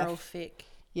life. general fic.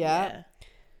 Yeah.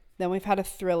 Then we've had a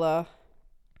thriller,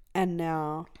 and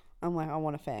now I'm like, I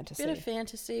want a fantasy. Bit of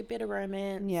fantasy, bit of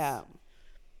romance. Yeah.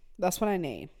 That's what I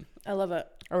need. I love it.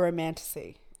 A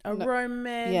romantasy. A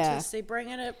romantasy,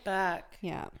 bringing it back.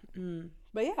 Yeah.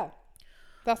 But yeah,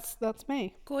 that's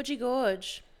me. Gorgy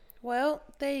gorge. Well,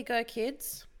 there you go,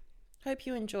 kids. Hope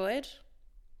you enjoyed.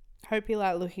 Hope you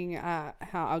like looking at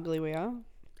how ugly we are.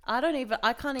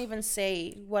 I can't even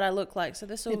see what I look like. So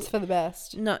this will. It's for the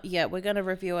best. No, yeah, we're gonna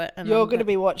review it. And You're going to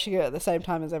be watching it at the same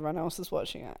time as everyone else is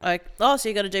watching it. Like, oh, so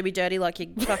you're gonna do me dirty like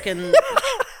you fucking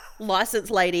license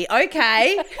lady?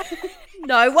 Okay,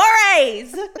 no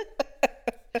worries.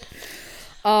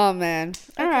 Oh man.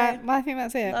 All Okay. right. Well, I think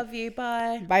that's it. Love you.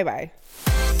 Bye. Bye bye.